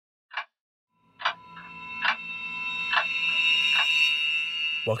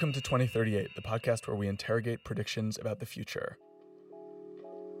Welcome to 2038, the podcast where we interrogate predictions about the future.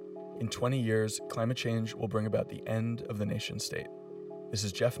 In 20 years, climate change will bring about the end of the nation state. This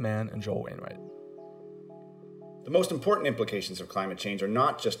is Jeff Mann and Joel Wainwright. The most important implications of climate change are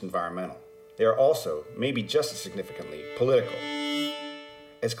not just environmental. They are also, maybe just as significantly, political.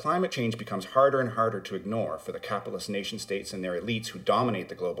 As climate change becomes harder and harder to ignore for the capitalist nation-states and their elites who dominate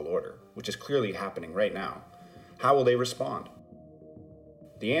the global order, which is clearly happening right now, how will they respond?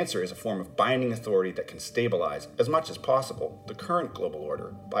 The answer is a form of binding authority that can stabilize, as much as possible, the current global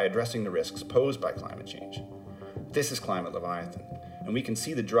order by addressing the risks posed by climate change. This is Climate Leviathan, and we can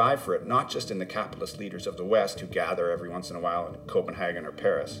see the drive for it not just in the capitalist leaders of the West who gather every once in a while in Copenhagen or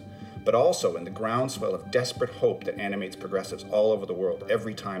Paris, but also in the groundswell of desperate hope that animates progressives all over the world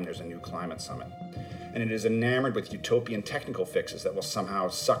every time there's a new climate summit. And it is enamored with utopian technical fixes that will somehow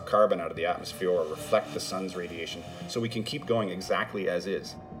suck carbon out of the atmosphere or reflect the sun's radiation so we can keep going exactly as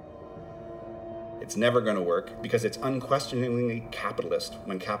is. It's never going to work because it's unquestioningly capitalist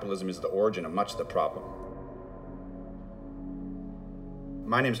when capitalism is the origin of much of the problem.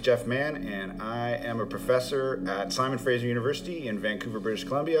 My name is Jeff Mann, and I am a professor at Simon Fraser University in Vancouver, British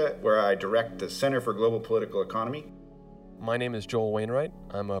Columbia, where I direct the Center for Global Political Economy. My name is Joel Wainwright.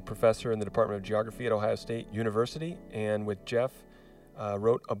 I'm a professor in the Department of Geography at Ohio State University, and with Jeff,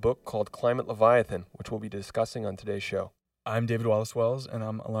 wrote a book called Climate Leviathan, which we'll be discussing on today's show. I'm David Wallace Wells, and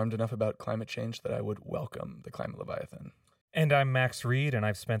I'm alarmed enough about climate change that I would welcome the Climate Leviathan. And I'm Max Reed, and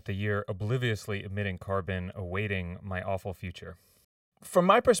I've spent the year obliviously emitting carbon, awaiting my awful future. From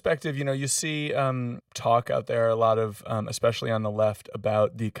my perspective, you see talk out there a lot of, especially on the left,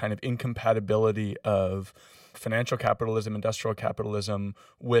 about the kind of incompatibility of financial capitalism, industrial capitalism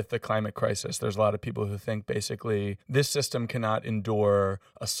with the climate crisis. There's a lot of people who think basically this system cannot endure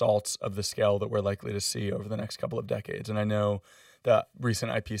assaults of the scale that we're likely to see over the next couple of decades. And I know the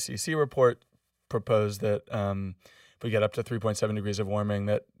recent IPCC report proposed that if we get up to 3.7 degrees of warming,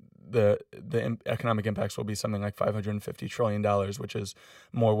 that the economic impacts will be something like $550 trillion, which is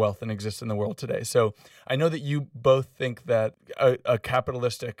more wealth than exists in the world today. So I know that you both think that a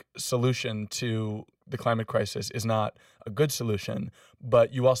capitalistic solution to the climate crisis is not a good solution,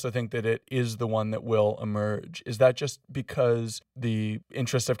 but you also think that it is the one that will emerge. Is that just because the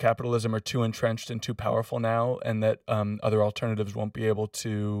interests of capitalism are too entrenched and too powerful now, and that other alternatives won't be able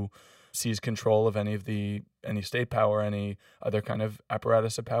to seize control of any state power, any other kind of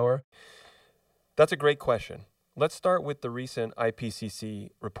apparatus of power? That's a great question. Let's start with the recent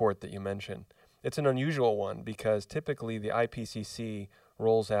IPCC report that you mentioned. It's an unusual one because typically the IPCC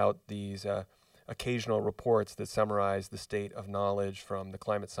rolls out these occasional reports that summarize the state of knowledge from the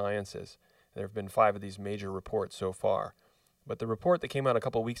climate sciences. There have been 5 of these major reports so far. But the report that came out a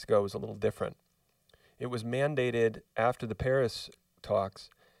couple of weeks ago was a little different. It was mandated after the Paris talks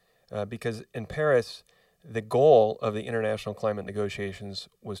because in Paris, the goal of the international climate negotiations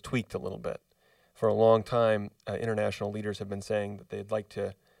was tweaked a little bit. For a long time, international leaders have been saying that they'd like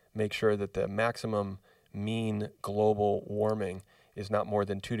to make sure that the maximum mean global warming is not more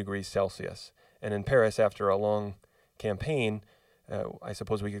than 2 degrees Celsius. And in Paris, after a long campaign, I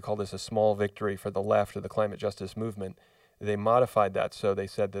suppose we could call this a small victory for the left or the climate justice movement, they modified that. So they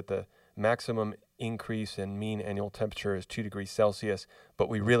said that the maximum increase in mean annual temperature is 2 degrees Celsius, but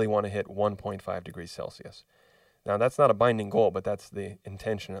we really want to hit 1.5 degrees Celsius. Now, that's not a binding goal, but that's the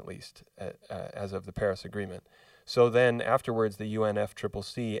intention, at least, as of the Paris Agreement. So then afterwards, the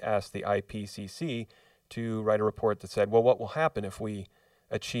UNFCCC asked the IPCC to write a report that said, well, what will happen if we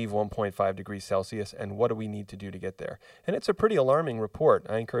achieve 1.5 degrees Celsius, and what do we need to do to get there? And it's a pretty alarming report.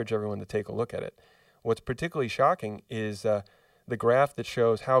 I encourage everyone to take a look at it. What's particularly shocking is the graph that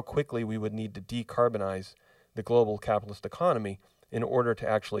shows how quickly we would need to decarbonize the global capitalist economy in order to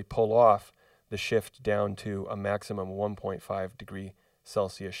actually pull off the shift down to a maximum 1.5 degree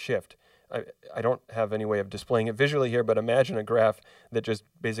Celsius shift. I don't have any way of displaying it visually here, but imagine a graph that just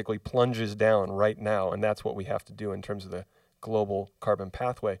basically plunges down right now, and that's what we have to do in terms of the global carbon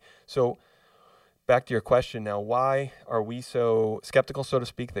pathway. So back to your question now, why are we so skeptical, so to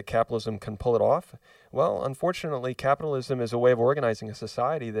speak, that capitalism can pull it off? Well, unfortunately, capitalism is a way of organizing a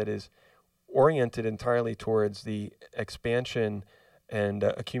society that is oriented entirely towards the expansion and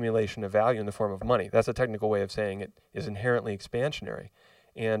accumulation of value in the form of money. That's a technical way of saying it is inherently expansionary.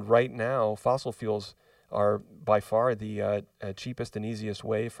 And right now, fossil fuels are by far the cheapest and easiest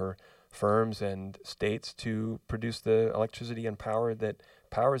way for firms and states to produce the electricity and power that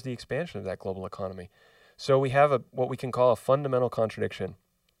powers the expansion of that global economy. So we have what we can call a fundamental contradiction.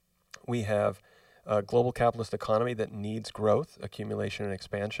 We have a global capitalist economy that needs growth, accumulation, and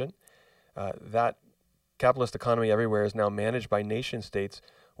expansion. That capitalist economy everywhere is now managed by nation states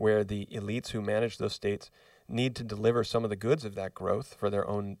where the elites who manage those states need to deliver some of the goods of that growth for their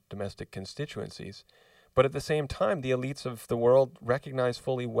own domestic constituencies. But at the same time, the elites of the world recognize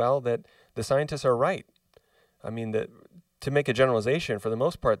fully well that the scientists are right. I mean, to make a generalization, for the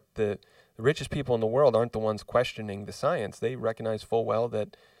most part, the richest people in the world aren't the ones questioning the science. They recognize full well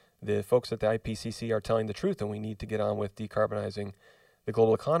that the folks at the IPCC are telling the truth, and we need to get on with decarbonizing the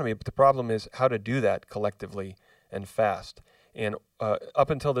global economy. But the problem is how to do that collectively and fast. And up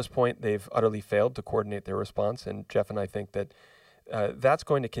until this point, they've utterly failed to coordinate their response. And Jeff and I think that that's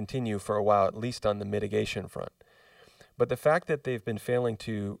going to continue for a while, at least on the mitigation front. But the fact that they've been failing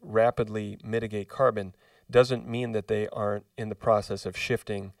to rapidly mitigate carbon doesn't mean that they aren't in the process of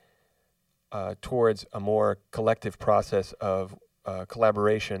shifting towards a more collective process of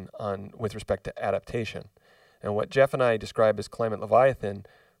collaboration with respect to adaptation. And what Jeff and I describe as Climate Leviathan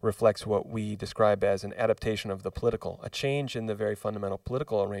reflects what we describe as an adaptation of the political, a change in the very fundamental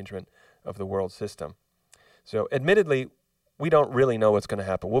political arrangement of the world system. So admittedly, we don't really know what's going to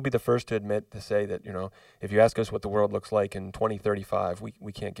happen. We'll be the first to say that, if you ask us what the world looks like in 2035,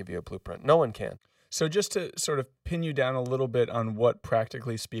 we can't give you a blueprint. No one can. So just to sort of pin you down a little bit on what,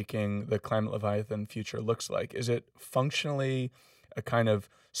 practically speaking, the Climate Leviathan future looks like, is it functionally a kind of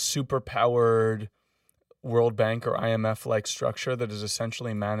super-powered World Bank or IMF-like structure that is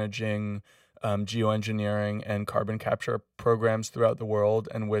essentially managing geoengineering and carbon capture programs throughout the world,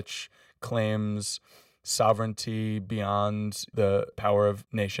 and which claims sovereignty beyond the power of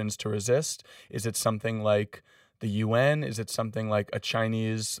nations to resist? Is it something like the UN? Is it something like a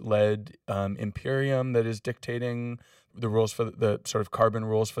Chinese-led imperium that is dictating the rules for the sort of carbon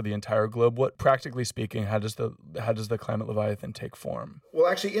rules for the entire globe? What, practically speaking, how does the Climate Leviathan take form? Well,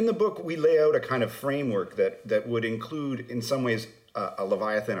 actually, in the book, we lay out a kind of framework that would include, in some ways, a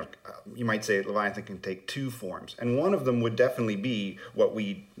Leviathan, or you might say Leviathan can take two forms. And one of them would definitely be what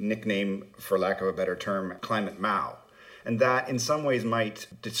we nickname, for lack of a better term, Climate Mao. And that in some ways might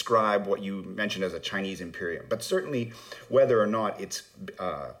describe what you mentioned as a Chinese imperium. But certainly, whether or not it's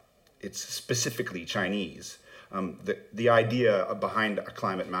specifically Chinese, the idea behind a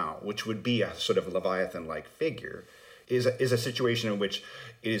Climate Mao, which would be a sort of Leviathan-like figure, is a situation in which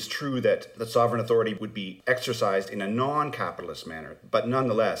it is true that the sovereign authority would be exercised in a non-capitalist manner, but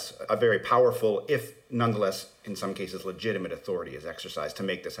nonetheless a very powerful, if nonetheless in some cases legitimate authority is exercised to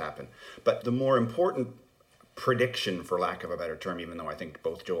make this happen. But the more important prediction, for lack of a better term, even though I think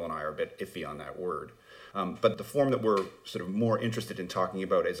both Joel and I are a bit iffy on that word, but the form that we're sort of more interested in talking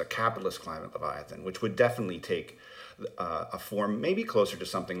about is a capitalist Climate Leviathan, which would definitely take a form maybe closer to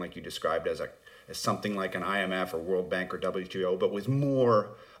something like you described as something like an IMF or World Bank or WTO, but with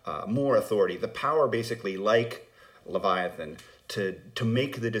more authority. The power, basically, like Leviathan, to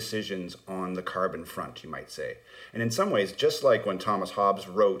make the decisions on the carbon front, you might say. And in some ways, just like when Thomas Hobbes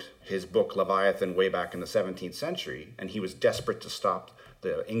wrote his book Leviathan way back in the 17th century, and he was desperate to stop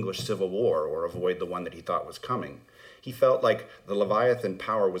the English Civil War or avoid the one that he thought was coming, he felt like the Leviathan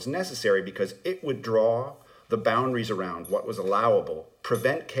power was necessary because it would draw the boundaries around what was allowable,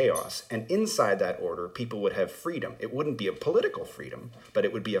 prevent chaos, and inside that order, people would have freedom. It wouldn't be a political freedom, but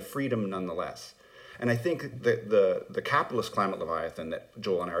it would be a freedom nonetheless. And I think that the capitalist Climate Leviathan that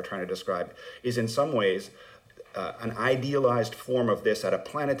Joel and I are trying to describe is in some ways an idealized form of this at a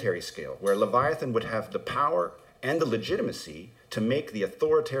planetary scale, where Leviathan would have the power and the legitimacy to make the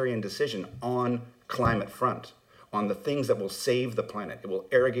authoritarian decision on climate front, on the things that will save the planet. It will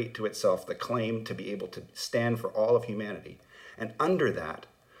arrogate to itself the claim to be able to stand for all of humanity. And under that,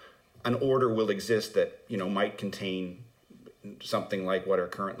 an order will exist that, might contain something like what are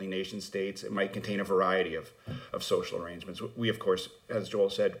currently nation states. It might contain a variety of social arrangements. We, of course, as Joel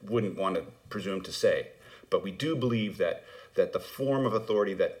said, wouldn't want to presume to say. But we do believe that the form of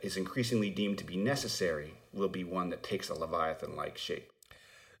authority that is increasingly deemed to be necessary will be one that takes a Leviathan-like shape.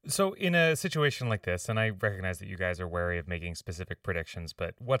 So in a situation like this, and I recognize that you guys are wary of making specific predictions,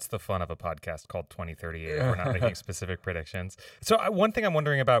 but what's the fun of a podcast called 2038 if we're not making specific predictions? So one thing I'm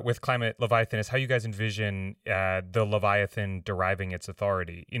wondering about with Climate Leviathan is how you guys envision the Leviathan deriving its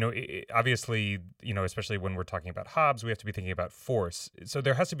authority. Obviously, especially when we're talking about Hobbes, we have to be thinking about force. So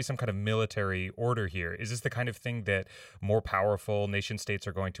there has to be some kind of military order here. Is this the kind of thing that more powerful nation states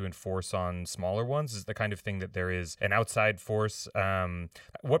are going to enforce on smaller ones? Is it the kind of thing that there is an outside force?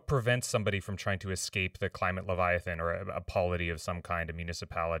 What prevents somebody from trying to escape the Climate Leviathan or a polity of some kind, a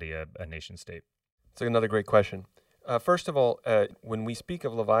municipality, a nation state? It's another great question. First of all, when we speak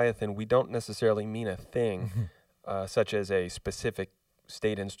of Leviathan, we don't necessarily mean a thing such as a specific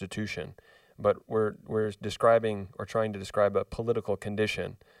state institution, but we're describing or trying to describe a political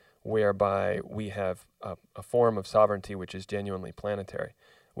condition whereby we have a form of sovereignty which is genuinely planetary.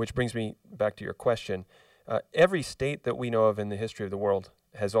 Which brings me back to your question. Every state that we know of in the history of the world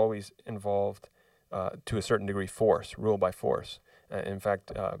has always involved, to a certain degree, force, rule by force. In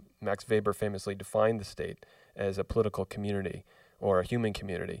fact, Max Weber famously defined the state as a political community or a human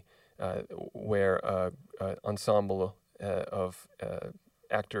community where an ensemble of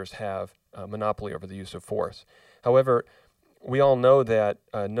actors have a monopoly over the use of force. However, we all know that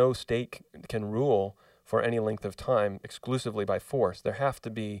no state can rule for any length of time exclusively by force. There have to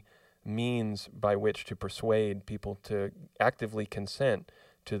be means by which to persuade people to actively consent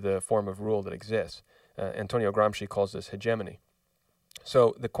to the form of rule that exists. Antonio Gramsci calls this hegemony.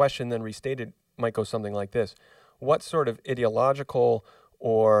 So the question then restated might go something like this. What sort of ideological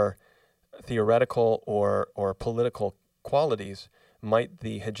or theoretical or political qualities might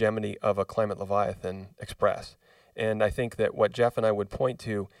the hegemony of a climate leviathan express? And I think that what Jeff and I would point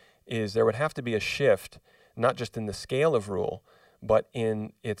to is there would have to be a shift, not just in the scale of rule, but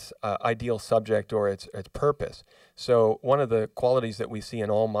in its ideal subject or its purpose. So one of the qualities that we see in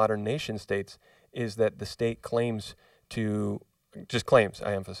all modern nation states is that the state claims to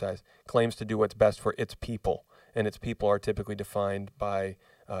do what's best for its people. And its people are typically defined by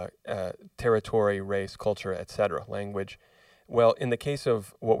territory, race, culture, etc., language. Well, in the case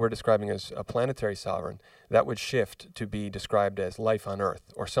of what we're describing as a planetary sovereign, that would shift to be described as life on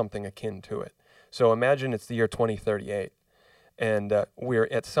Earth or something akin to it. So imagine it's the year 2038, and we're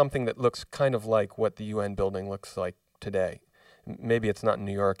at something that looks kind of like what the UN building looks like today. Maybe it's not in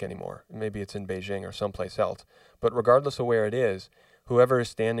New York anymore. Maybe it's in Beijing or someplace else. But regardless of where it is, whoever is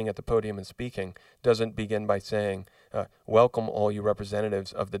standing at the podium and speaking doesn't begin by saying, welcome all you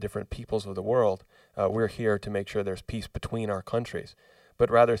representatives of the different peoples of the world. We're here to make sure there's peace between our countries. But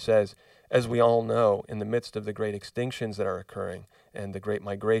rather says, as we all know, in the midst of the great extinctions that are occurring and the great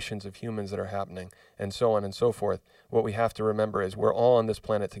migrations of humans that are happening and so on and so forth, what we have to remember is we're all on this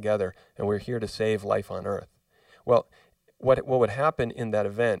planet together and we're here to save life on Earth. Well, what would happen in that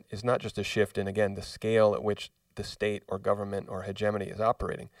event is not just a shift in, again, the scale at which the state or government or hegemony is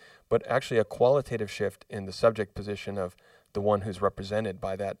operating, but actually a qualitative shift in the subject position of the one who's represented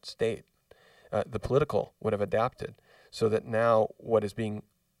by that state. The political would have adapted so that now what is being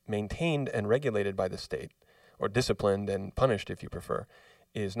maintained and regulated by the state, or disciplined and punished if you prefer,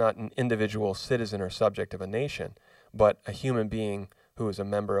 is not an individual citizen or subject of a nation, but a human being who is a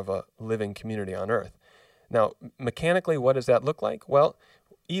member of a living community on Earth. Now, mechanically, what does that look like? Well,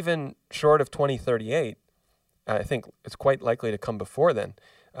 even short of 2038, I think it's quite likely to come before then,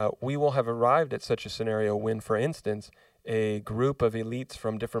 we will have arrived at such a scenario when, for instance, a group of elites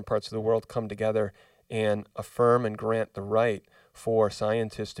from different parts of the world come together and affirm and grant the right for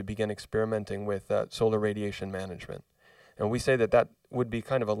scientists to begin experimenting with solar radiation management. And we say that would be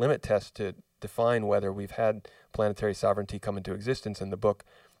kind of a limit test to define whether we've had planetary sovereignty come into existence in the book,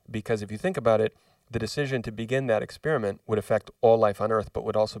 because if you think about it, the decision to begin that experiment would affect all life on Earth, but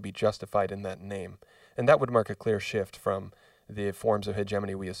would also be justified in that name. And that would mark a clear shift from the forms of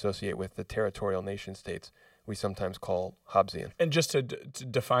hegemony we associate with the territorial nation states we sometimes call Hobbesian. And just to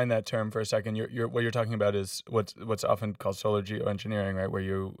define that term for a second, what you're talking about is what's often called solar geoengineering, right? Where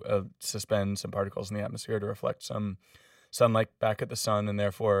you suspend some particles in the atmosphere to reflect some sunlight back at the sun, and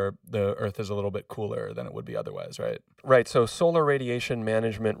therefore the Earth is a little bit cooler than it would be otherwise, right? Right. So solar radiation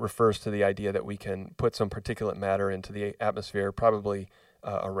management refers to the idea that we can put some particulate matter into the atmosphere, probably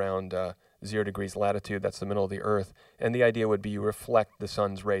around 0 degrees latitude. That's the middle of the Earth. And the idea would be you reflect the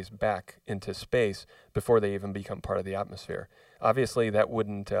sun's rays back into space before they even become part of the atmosphere. Obviously, that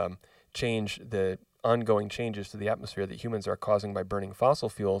wouldn't change the ongoing changes to the atmosphere that humans are causing by burning fossil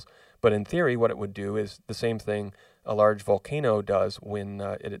fuels. But in theory, what it would do is the same thing a large volcano does when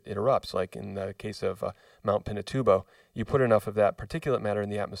it erupts, like in the case of Mount Pinatubo. You put enough of that particulate matter in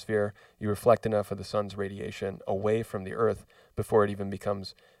the atmosphere, you reflect enough of the sun's radiation away from the Earth before it even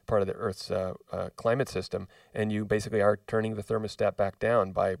becomes part of the Earth's climate system, and you basically are turning the thermostat back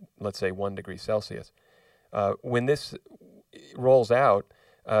down by, let's say, 1 degree Celsius. When this rolls out,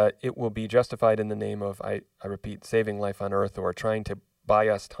 it will be justified in the name of, I repeat, saving life on Earth, or trying to buy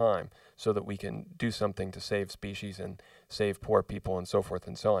us time so that we can do something to save species and save poor people and so forth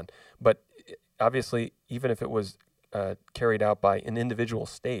and so on. But obviously, even if it was carried out by an individual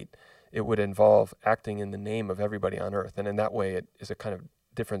state, it would involve acting in the name of everybody on Earth. And in that way, it is a kind of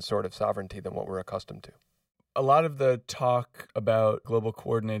different sort of sovereignty than what we're accustomed to. A lot of the talk about global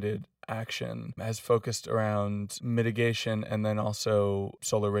coordinated action has focused around mitigation and then also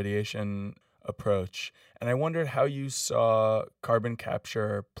solar radiation approach. And I wondered how you saw carbon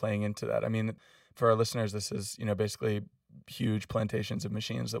capture playing into that. I mean, for our listeners, this is, basically huge plantations of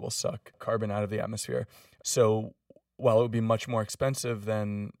machines that will suck carbon out of the atmosphere. So while it would be much more expensive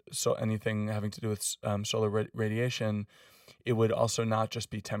than anything having to do with solar radiation, it would also not just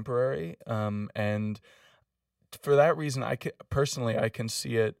be temporary. And for that reason, I can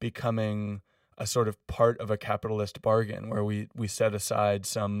see it becoming a sort of part of a capitalist bargain where we set aside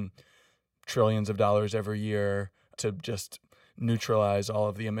some trillions of dollars every year to just neutralize all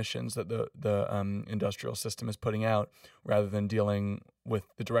of the emissions that the industrial system is putting out, rather than dealing with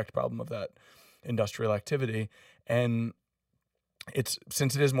the direct problem of that industrial activity. And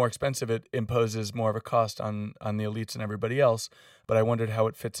since it is more expensive, it imposes more of a cost on the elites and everybody else. But I wondered how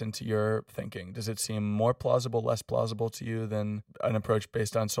it fits into your thinking. Does it seem more plausible, less plausible to you than an approach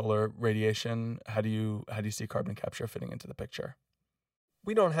based on solar radiation? How do you see carbon capture fitting into the picture?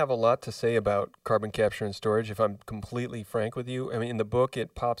 We don't have a lot to say about carbon capture and storage, if I'm completely frank with you. I mean, in the book,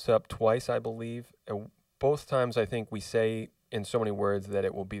 it pops up twice, I believe. Both times, I think we say in so many words that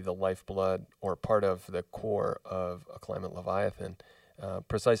it will be the lifeblood or part of the core of a climate leviathan,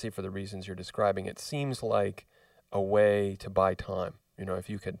 precisely for the reasons you're describing. It seems like a way to buy time. You know, if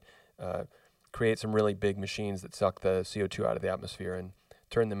you could create some really big machines that suck the CO2 out of the atmosphere and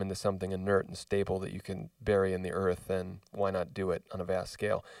turn them into something inert and stable that you can bury in the earth, then why not do it on a vast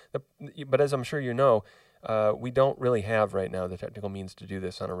scale? But as I'm sure you know, we don't really have right now the technical means to do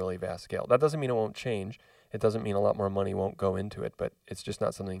this on a really vast scale. That doesn't mean it won't change. It doesn't mean a lot more money won't go into it, but it's just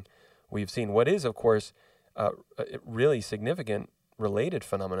not something we've seen. What is, of course, a really significant related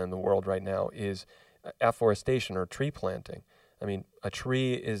phenomenon in the world right now is afforestation or tree planting. I mean, a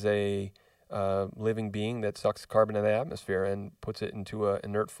tree is a living being that sucks carbon out of the atmosphere and puts it into an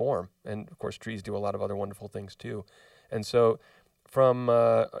inert form. And, of course, trees do a lot of other wonderful things, too. And so from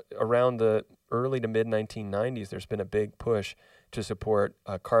around the early to mid-1990s, there's been a big push to support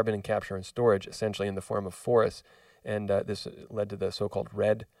carbon and capture and storage, essentially in the form of forests. And this led to the so-called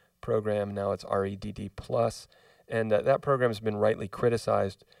REDD program. Now it's REDD+. And that program has been rightly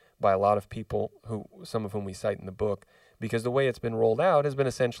criticized by a lot of people, some of whom we cite in the book, because the way it's been rolled out has been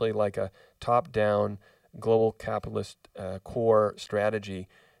essentially like a top-down global capitalist core strategy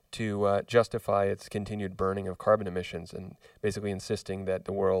to justify its continued burning of carbon emissions, and basically insisting that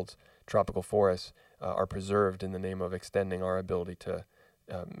the world's tropical forests are preserved in the name of extending our ability to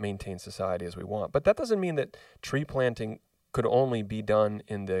maintain society as we want. But that doesn't mean that tree planting could only be done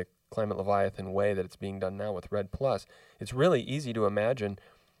in the climate leviathan way that it's being done now with REDD+. It's really easy to imagine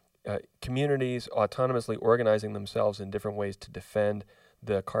communities autonomously organizing themselves in different ways to defend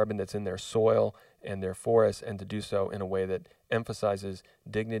the carbon that's in their soil and their forests, and to do so in a way that emphasizes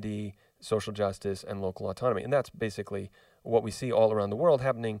dignity, social justice, and local autonomy. And that's basically what we see all around the world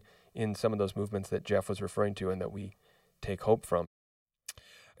happening in some of those movements that Jeff was referring to and that we take hope from.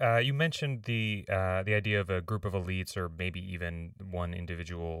 You mentioned the idea of a group of elites, or maybe even one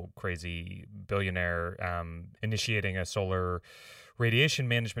individual crazy billionaire initiating a solar radiation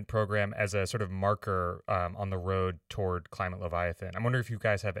management program as a sort of marker on the road toward climate leviathan. I'm wondering if you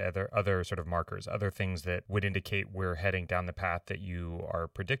guys have other sort of markers, other things that would indicate we're heading down the path that you are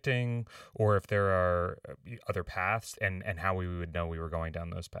predicting, or if there are other paths, and how we would know we were going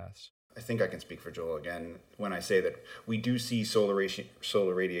down those paths. I think I can speak for Joel again when I say that we do see solar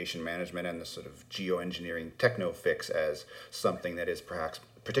radiation management and the sort of geoengineering techno fix as something that is perhaps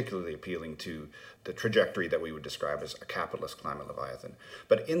particularly appealing to the trajectory that we would describe as a capitalist climate leviathan.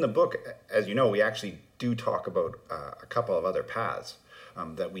 But in the book, as you know, we actually do talk about a couple of other paths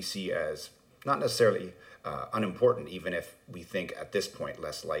that we see as not necessarily unimportant, even if we think at this point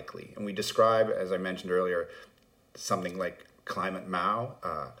less likely. And we describe, as I mentioned earlier, something like Climate Mao,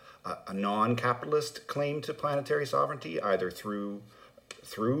 a non-capitalist claim to planetary sovereignty, either through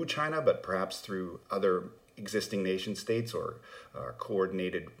China, but perhaps through other existing nation states or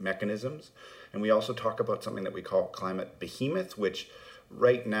coordinated mechanisms. And we also talk about something that we call climate behemoth, which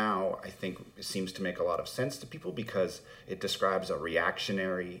right now I think seems to make a lot of sense to people because it describes a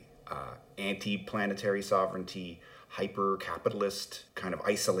reactionary, anti-planetary sovereignty, hyper-capitalist kind of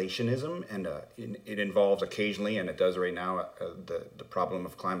isolationism, and it involves occasionally, and it does right now, the problem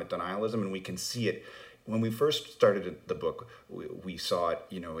of climate denialism, and we can see it. When we first started the book, we saw it,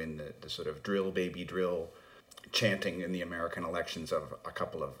 in the sort of drill, baby, drill chanting in the American elections of a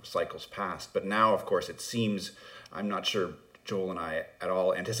couple of cycles past. But now, of course, it seems, I'm not sure Joel and I at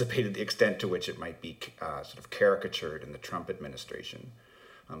all anticipated the extent to which it might be sort of caricatured in the Trump administration.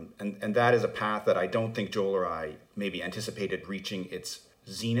 And that is a path that I don't think Joel or I maybe anticipated reaching its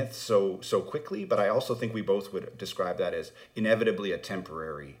zenith so quickly, but I also think we both would describe that as inevitably a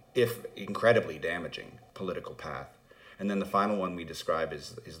temporary, if incredibly damaging, political path. And then the final one we describe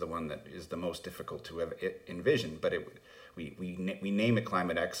is the one that is the most difficult to envision, but we name it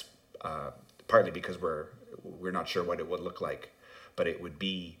Climate X partly because we're not sure what it would look like, but it would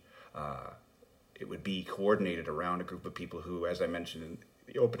be coordinated around a group of people who, as I mentioned in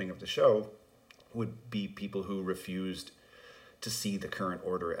the opening of the show, would be people who refused to see the current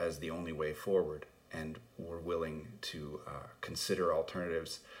order as the only way forward and were willing to consider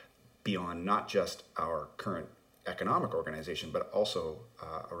alternatives beyond not just our current economic organization, but also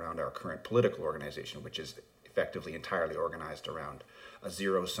around our current political organization, which is effectively entirely organized around a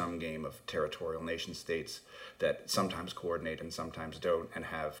zero-sum game of territorial nation states that sometimes coordinate and sometimes don't, and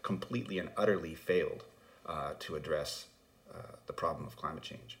have completely and utterly failed to address the problem of climate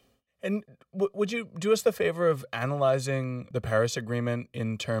change. And would you do us the favor of analyzing the Paris Agreement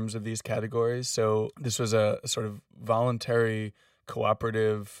in terms of these categories? So this was a sort of voluntary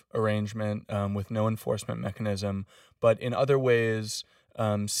cooperative arrangement with no enforcement mechanism, but in other ways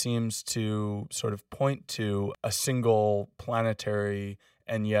seems to sort of point to a single planetary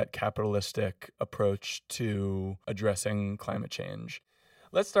and yet capitalistic approach to addressing climate change.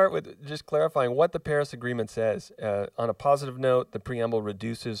 Let's start with just clarifying what the Paris Agreement says. On a positive note, the preamble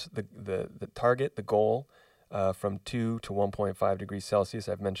reduces the target, the goal, from 2 to 1.5 degrees Celsius.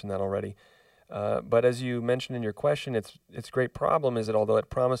 I've mentioned that already. But as you mentioned in your question, its great problem is that although it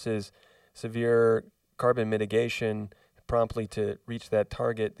promises severe carbon mitigation promptly to reach that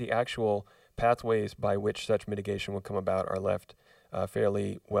target, the actual pathways by which such mitigation will come about are left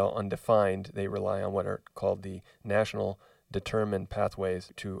fairly well undefined. They rely on what are called the national determined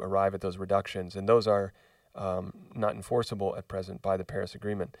pathways to arrive at those reductions, and those are not enforceable at present by the Paris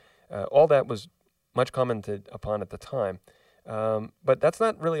Agreement. All that was much commented upon at the time, but that's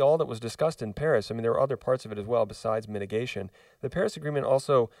not really all that was discussed in Paris. I mean, there are other parts of it as well besides mitigation. The Paris Agreement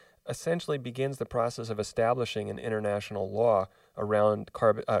also essentially begins the process of establishing an international law around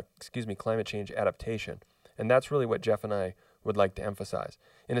climate change adaptation, and that's really what Jeff and I would like to emphasize.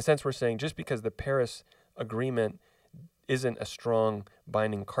 In a sense, we're saying just because the Paris Agreement isn't a strong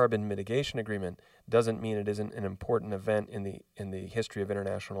binding carbon mitigation agreement doesn't mean it isn't an important event in the history of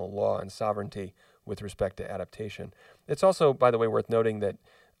international law and sovereignty with respect to adaptation. It's also, by the way, worth noting that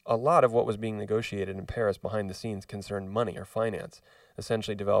a lot of what was being negotiated in Paris behind the scenes concerned money or finance.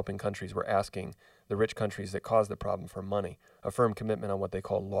 Essentially, developing countries were asking the rich countries that caused the problem for money, a firm commitment on what they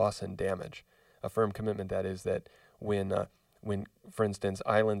call loss and damage, a firm commitment that is that when, for instance,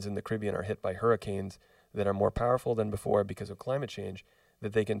 islands in the Caribbean are hit by hurricanes that are more powerful than before because of climate change,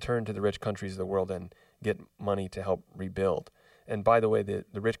 that they can turn to the rich countries of the world and get money to help rebuild. And by the way, the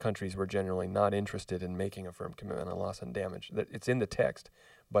rich countries were generally not interested in making a firm commitment on loss and damage. It's in the text,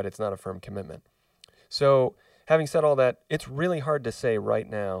 but it's not a firm commitment. So having said all that, it's really hard to say right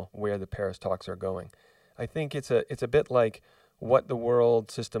now where the Paris talks are going. I think it's a bit like what the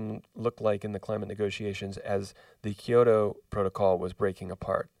world system looked like in the climate negotiations as the Kyoto Protocol was breaking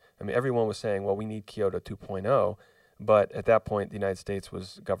apart. I mean, everyone was saying, well, we need Kyoto 2.0, but at that point, the United States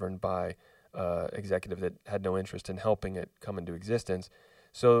was governed by executive that had no interest in helping it come into existence.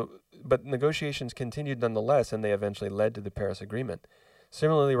 But negotiations continued nonetheless, and they eventually led to the Paris Agreement.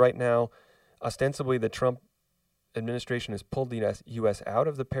 Similarly, right now, ostensibly, the Trump administration has pulled the U.S. out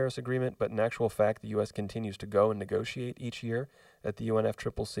of the Paris Agreement, but in actual fact, the U.S. continues to go and negotiate each year at the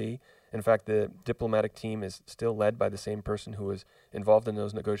UNFCCC. In fact, the diplomatic team is still led by the same person who was involved in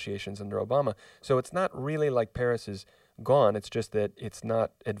those negotiations under Obama. So it's not really like Paris is gone. It's just that it's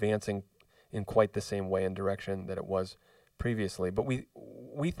not advancing in quite the same way and direction that it was previously. But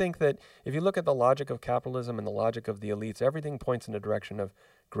we think that if you look at the logic of capitalism and the logic of the elites, everything points in the direction of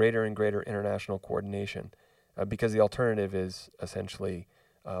greater and greater international coordination, because the alternative is essentially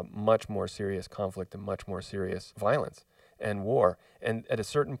much more serious conflict and much more serious violence and war. And at a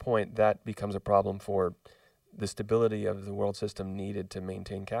certain point, that becomes a problem for the stability of the world system needed to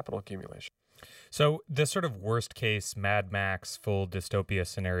maintain capital accumulation. So the sort of worst case Mad Max full dystopia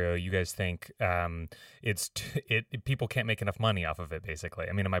scenario, you guys think people can't make enough money off of it, basically?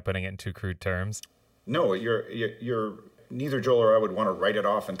 I mean, am I putting it in too crude terms? No, you're neither Joel or I would want to write it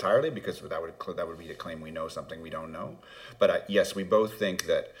off entirely, because that would be to claim we know something we don't know. But yes, we both think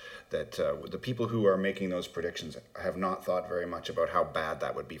that the people who are making those predictions have not thought very much about how bad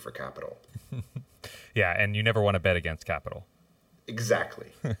that would be for capital. Yeah, and you never want to bet against capital. Exactly.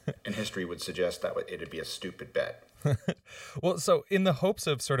 And history would suggest that it'd be a stupid bet. Well, so in the hopes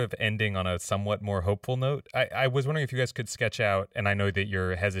of sort of ending on a somewhat more hopeful note, I was wondering if you guys could sketch out, and I know that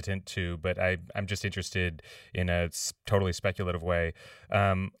you're hesitant to, but I'm just interested in a totally speculative way,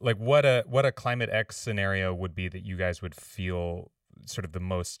 like what a Climate X scenario would be that you guys would feel sort of the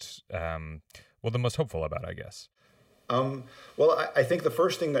most hopeful about, I guess. Well, I think the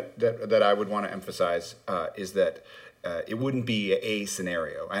first thing that I would want to emphasize is that it wouldn't be a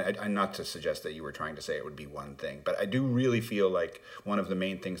scenario. I'm not to suggest that you were trying to say it would be one thing, but I do really feel like one of the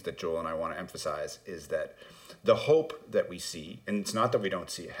main things that Joel and I want to emphasize is that the hope that we see, and it's not that we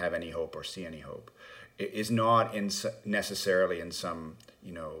don't have any hope or see any hope, is not necessarily in some,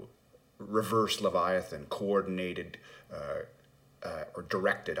 reverse Leviathan, coordinated or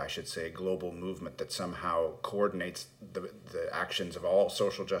directed, I should say, global movement that somehow coordinates the actions of all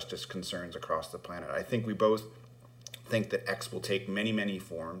social justice concerns across the planet. I think we both think that X will take many, many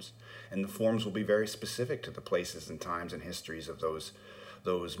forms, and the forms will be very specific to the places and times and histories of those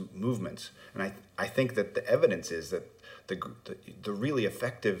movements. And I think that the evidence is that the really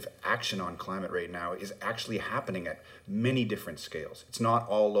effective action on climate right now is actually happening at many different scales. It's not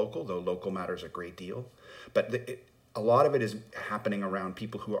all local, though local matters a great deal, but a lot of it is happening around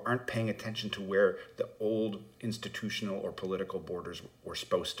people who aren't paying attention to where the old institutional or political borders were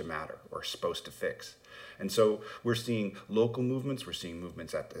supposed to matter or supposed to fix. And so we're seeing local movements, we're seeing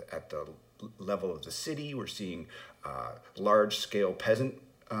movements at the level of the city, we're seeing large-scale peasant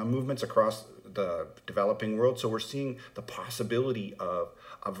movements across the developing world. So we're seeing the possibility of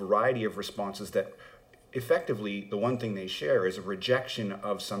a variety of responses that effectively, the one thing they share is a rejection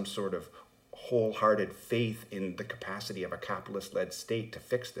of some sort of wholehearted faith in the capacity of a capitalist-led state to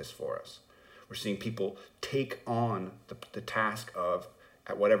fix this for us. We're seeing people take on the task of,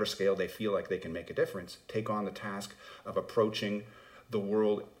 at whatever scale they feel like they can make a difference, take on the task of approaching the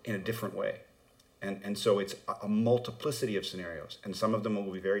world in a different way. And so it's a multiplicity of scenarios, and some of them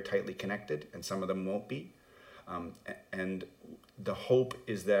will be very tightly connected, and some of them won't be. And the hope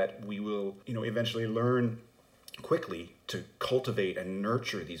is that we will, eventually learn quickly to cultivate and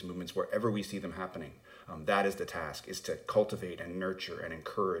nurture these movements wherever we see them happening. That is the task: is to cultivate and nurture and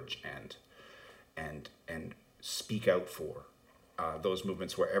encourage and speak out for those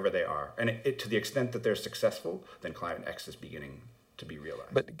movements wherever they are. And to the extent that they're successful, then Climate X is beginning to be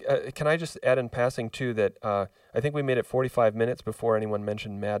realized. But can I just add in passing too that I think we made it 45 minutes before anyone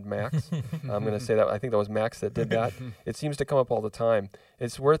mentioned Mad Max. I'm going to say that I think that was Max that did that. It seems to come up all the time.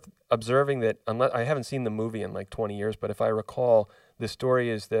 It's worth observing that, unless I haven't seen the movie in like 20 years, but if I recall, the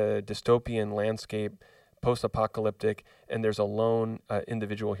story is the dystopian landscape, post-apocalyptic, and there's a lone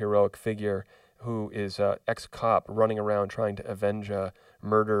individual heroic figure who is ex-cop running around trying to avenge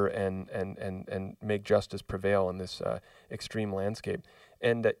murder and make justice prevail in this extreme landscape.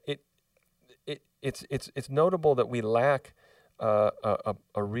 And it's notable that we lack a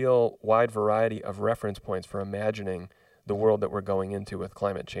real wide variety of reference points for imagining the world that we're going into with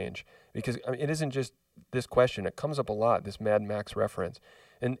climate change. Because it isn't just this question; it comes up a lot. This Mad Max reference,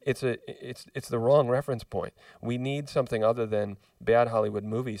 and it's the wrong reference point. We need something other than bad Hollywood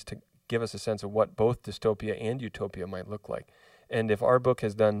movies to give us a sense of what both dystopia and utopia might look like. And if our book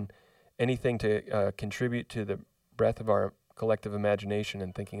has done anything to contribute to the breadth of our collective imagination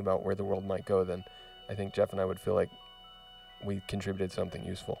and thinking about where the world might go, then I think Jeff and I would feel like we contributed something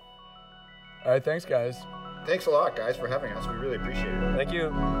useful. All right, thanks, guys. Thanks a lot, guys, for having us. We really appreciate it. Thank you.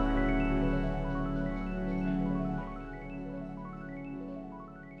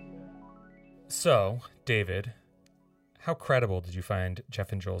 So, David, how credible did you find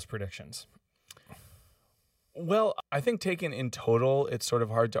Jeff and Joel's predictions? Well, I think taken in total, it's sort of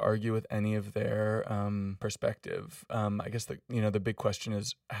hard to argue with any of their perspective. I guess the big question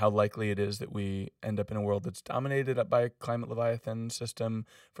is how likely it is that we end up in a world that's dominated by a climate Leviathan system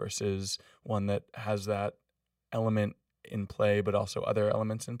versus one that has that element in play, but also other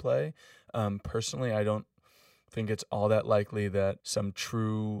elements in play. Personally, I don't think it's all that likely that some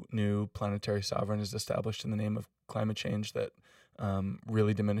true new planetary sovereign is established in the name of climate change that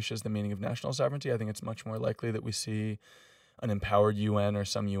really diminishes the meaning of national sovereignty. I think it's much more likely that we see an empowered UN or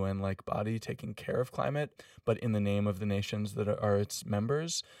some UN-like body taking care of climate, but in the name of the nations that are its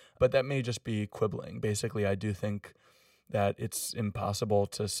members. But that may just be quibbling. Basically, I do think that it's impossible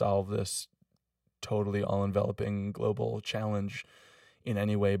to solve this totally all-enveloping global challenge in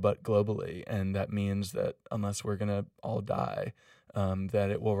any way but globally. And that means that unless we're going to all die, that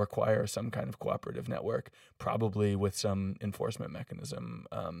it will require some kind of cooperative network, probably with some enforcement mechanism.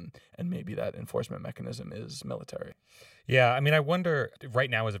 And maybe that enforcement mechanism is military. Yeah, I mean, I wonder, right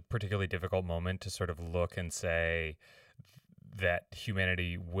now is a particularly difficult moment to sort of look and say that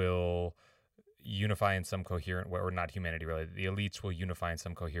humanity will unify in some coherent way, or not humanity really, the elites will unify in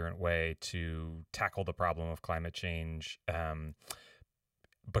some coherent way to tackle the problem of climate change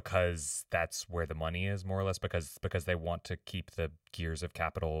because that's where the money is, more or less, because they want to keep the gears of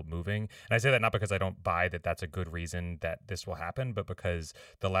capital moving. And I say that not because I don't buy that that's a good reason that this will happen, but because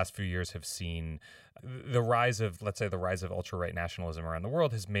the last few years have seen the rise of, let's say, the rise of ultra-right nationalism around the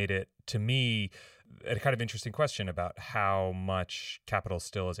world has made it, to me, a kind of interesting question about how much capital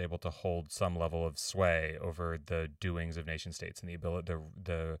still is able to hold some level of sway over the doings of nation states and the ability,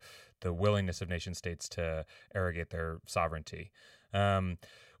 the willingness of nation states to arrogate their sovereignty.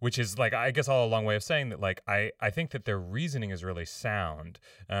 Which is like, I guess, all a long way of saying that, like, I think that their reasoning is really sound,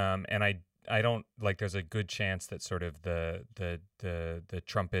 and I don't like. There's a good chance that sort of the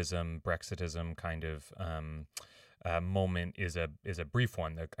Trumpism, Brexitism kind of moment is a brief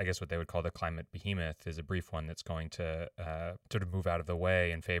one. I guess what they would call the climate behemoth is a brief one that's going to sort of move out of the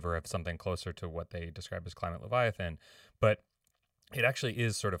way in favor of something closer to what they describe as climate leviathan, but it actually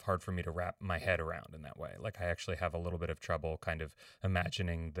is sort of hard for me to wrap my head around in that way. Like, I actually have a little bit of trouble kind of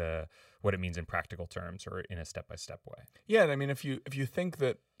imagining what it means in practical terms or in a step-by-step way. Yeah, and I mean, if you think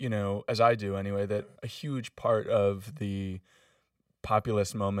that, as I do anyway, that a huge part of the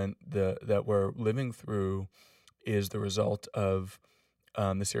populist moment that we're living through is the result of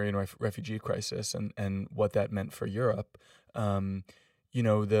the Syrian refugee crisis and what that meant for Europe.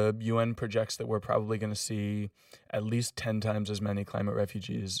 The UN projects that we're probably going to see at least 10 times as many climate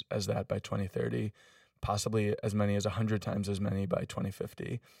refugees as that by 2030, possibly as many as 100 times as many by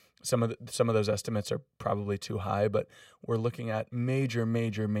 2050. Some of those estimates are probably too high, but we're looking at major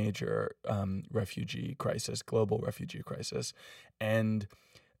refugee crisis, global refugee crisis. And,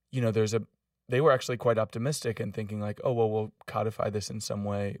 they were actually quite optimistic and thinking like, oh, well, we'll codify this in some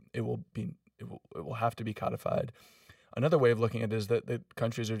way. It will have to be codified. Another way of looking at it is that the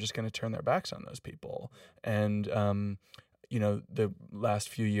countries are just going to turn their backs on those people. And, the last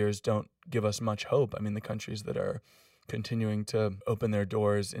few years don't give us much hope. I mean, the countries that are continuing to open their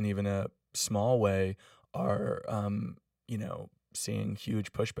doors in even a small way are, seeing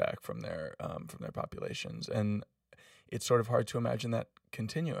huge pushback from their populations. And it's sort of hard to imagine that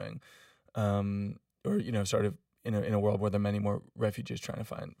continuing, or, sort of in a world where there are many more refugees trying to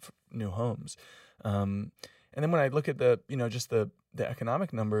find new homes. And then when I look at just the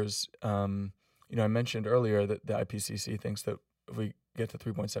economic numbers, I mentioned earlier that the IPCC thinks that if we get to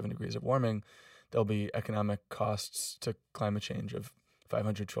 3.7 degrees of warming, there'll be economic costs to climate change of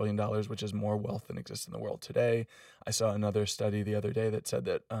 $500 trillion, which is more wealth than exists in the world today. I saw another study the other day that said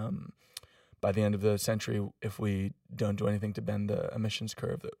that by the end of the century, if we don't do anything to bend the emissions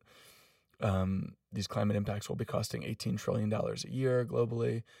curve, that these climate impacts will be costing $18 trillion a year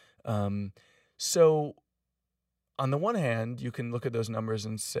globally. So on the one hand, you can look at those numbers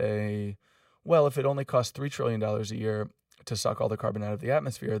and say, well, if it only costs $3 trillion a year to suck all the carbon out of the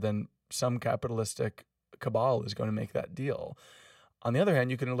atmosphere, then some capitalistic cabal is going to make that deal. On the other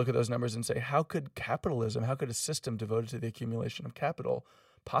hand, you can look at those numbers and say, how could a system devoted to the accumulation of capital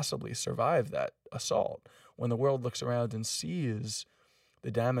possibly survive that assault? When the world looks around and sees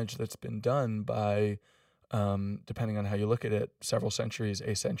the damage that's been done by, depending on how you look at it, several centuries,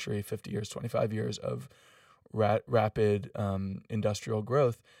 a century, 50 years, 25 years of rapid industrial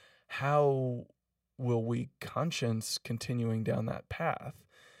growth, how will we conscience continuing down that path?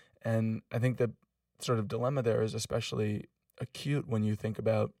 And I think the sort of dilemma there is especially acute when you think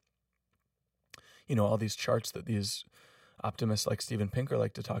about, all these charts that these optimists like Steven Pinker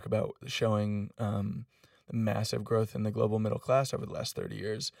like to talk about, showing the massive growth in the global middle class over the last 30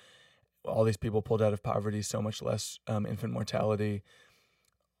 years. All these people pulled out of poverty, so much less infant mortality.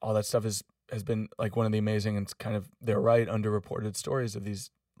 All that stuff has been like one of the amazing and kind of, they're right, underreported stories of these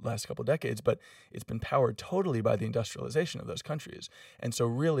last couple of decades, but it's been powered totally by the industrialization of those countries. And so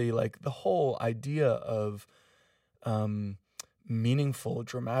really, like, the whole idea of meaningful,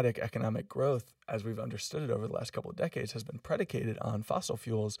 dramatic economic growth as we've understood it over the last couple of decades has been predicated on fossil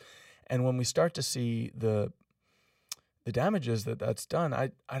fuels. And when we start to see the damages that's done,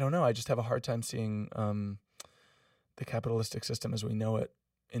 I don't know, I just have a hard time seeing the capitalistic system as we know it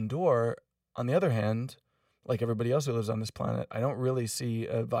endure. On the other hand, like everybody else who lives on this planet, I don't really see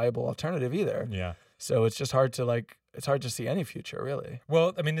a viable alternative either. Yeah. So it's just hard to see any future, really.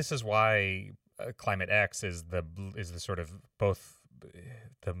 Well, I mean, this is why Climate X is the sort of both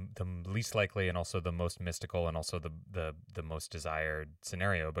the least likely and also the most mystical and also the most desired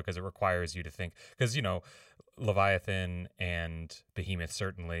scenario, because it requires you to think, because Leviathan and Behemoth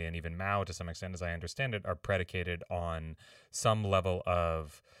certainly, and even Mao to some extent, as I understand it, are predicated on some level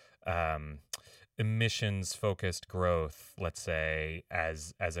of emissions focused growth, let's say,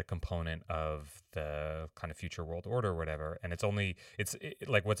 as a component of the kind of future world order or whatever. And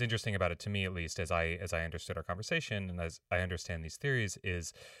like what's interesting about it, to me at least, as I understood our conversation and as I understand these theories,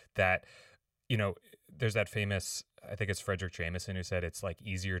 is that, you know, there's that famous, I think it's Frederick Jameson, who said it's like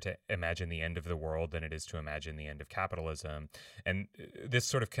easier to imagine the end of the world than it is to imagine the end of capitalism. And this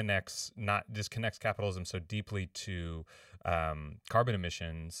sort of connects capitalism so deeply to carbon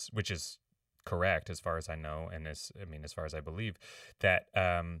emissions, which is correct as far as I know, and as far as I believe, that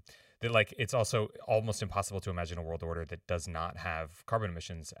that like it's also almost impossible to imagine a world order that does not have carbon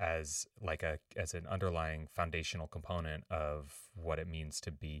emissions as an underlying foundational component of what it means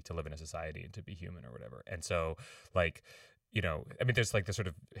to live in a society and to be human or whatever. And so, like, you know, I mean, there's like the sort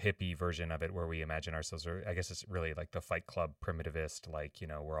of hippie version of it where we imagine ourselves, or I guess it's really like the Fight Club primitivist, like, you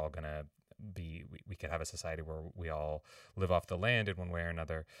know, we're all gonna be, we could have a society where we all live off the land in one way or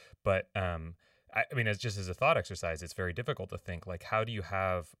another. But I mean, as a thought exercise, it's very difficult to think, like, how do you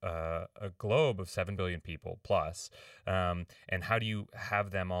have a globe of 7 billion people plus, and how do you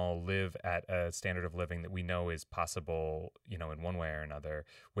have them all live at a standard of living that we know is possible, you know, in one way or another,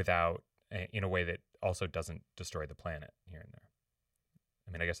 without, in a way that also doesn't destroy the planet here and there?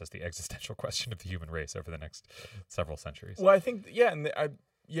 I mean, I guess that's the existential question of the human race over the next several centuries. Well, I think,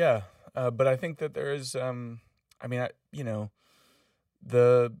 but I think that there is,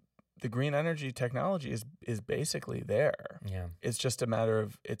 the green energy technology is basically there. Yeah. It's just a matter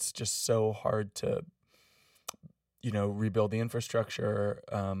of, it's just so hard to, you know, rebuild the infrastructure.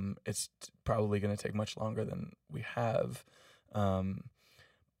 It's probably going to take much longer than we have.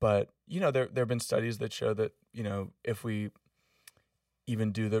 But, you know, there have been studies that show that, you know, if we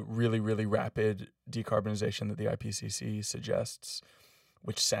even do the really, really rapid decarbonization that the IPCC suggests,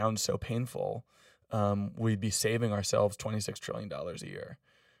 which sounds so painful, we'd be saving ourselves $26 trillion a year.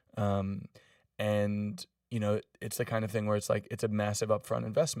 And, you know, it's the kind of thing where it's like, it's a massive upfront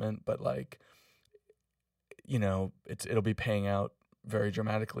investment, but, like, you know, it'll be paying out very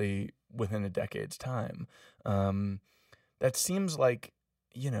dramatically within a decade's time. That seems like,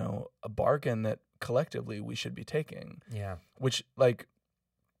 you know, a bargain that collectively we should be taking. Yeah. Which, like,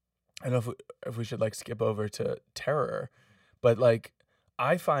 I don't know if we should, like, skip over to terror, but, like,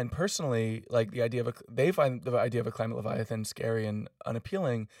 I find personally, like, they find the idea of a climate leviathan scary and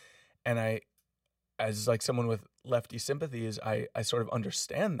unappealing, and I, as, like, someone with lefty sympathies, I sort of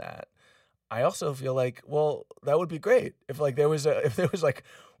understand that. I also feel like, well, that would be great if there was like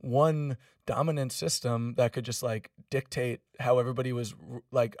one dominant system that could just, like, dictate how everybody was,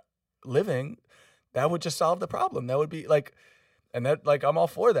 like, living. That would just solve the problem. That would be, like. And that, like, I'm all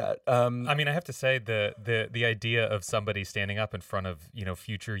for that. I mean, I have to say the idea of somebody standing up in front of, you know,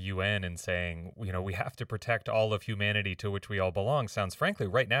 future UN and saying, you know, we have to protect all of humanity to which we all belong sounds, frankly,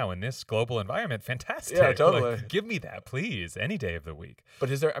 right now in this global environment, fantastic. Yeah, totally. Like, give me that, please, any day of the week. But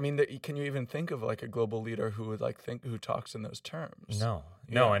can you even think of, like, a global leader who would, like, who talks in those terms? No,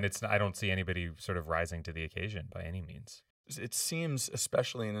 and I don't see anybody sort of rising to the occasion by any means. It seems,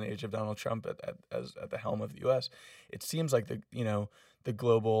 especially in an age of Donald Trump at the helm of the U.S., it seems like the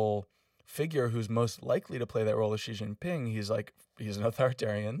global figure who's most likely to play that role is Xi Jinping. He's an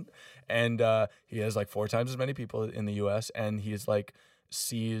authoritarian, and he has, like, 4 times as many people in the U.S., and he's, like,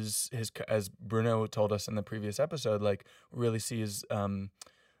 sees as Bruno told us in the previous episode, like, really sees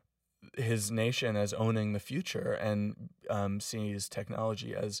his nation as owning the future, and sees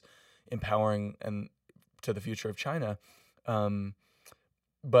technology as empowering and to the future of China.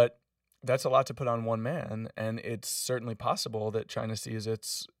 But that's a lot to put on one man, and it's certainly possible that China sees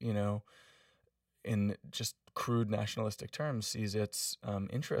its, you know, in just crude nationalistic terms, sees its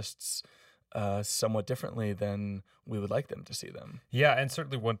interests somewhat differently than we would like them to see them. Yeah, and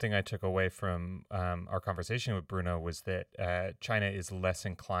certainly one thing I took away from our conversation with Bruno was that China is less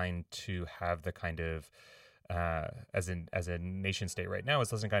inclined to have the kind of, as a nation state right now,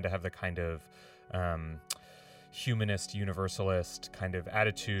 is less inclined to have the kind of humanist, universalist kind of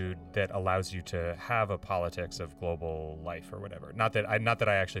attitude that allows you to have a politics of global life or whatever. Not that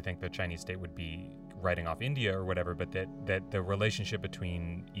I actually think the Chinese state would be writing off India or whatever, but that the relationship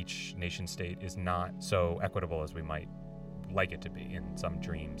between each nation state is not so equitable as we might like it to be in some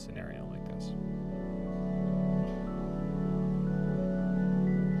dream scenario like this.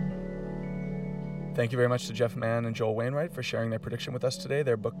 Thank you very much to Jeff Mann and Joel Wainwright for sharing their prediction with us today.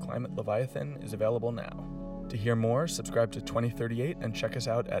 Their book, Climate Leviathan, is available now. To hear more, subscribe to 2038 and check us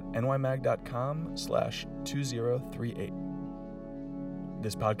out at nymag.com/2038.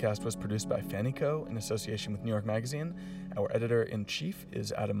 This podcast was produced by Fannie Co. in association with New York Magazine. Our editor-in-chief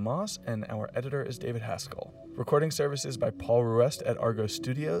is Adam Moss, and our editor is David Haskell. Recording services by Paul Ruest at Argo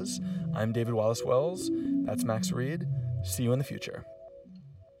Studios. I'm David Wallace Wells. That's Max Reed. See you in the future.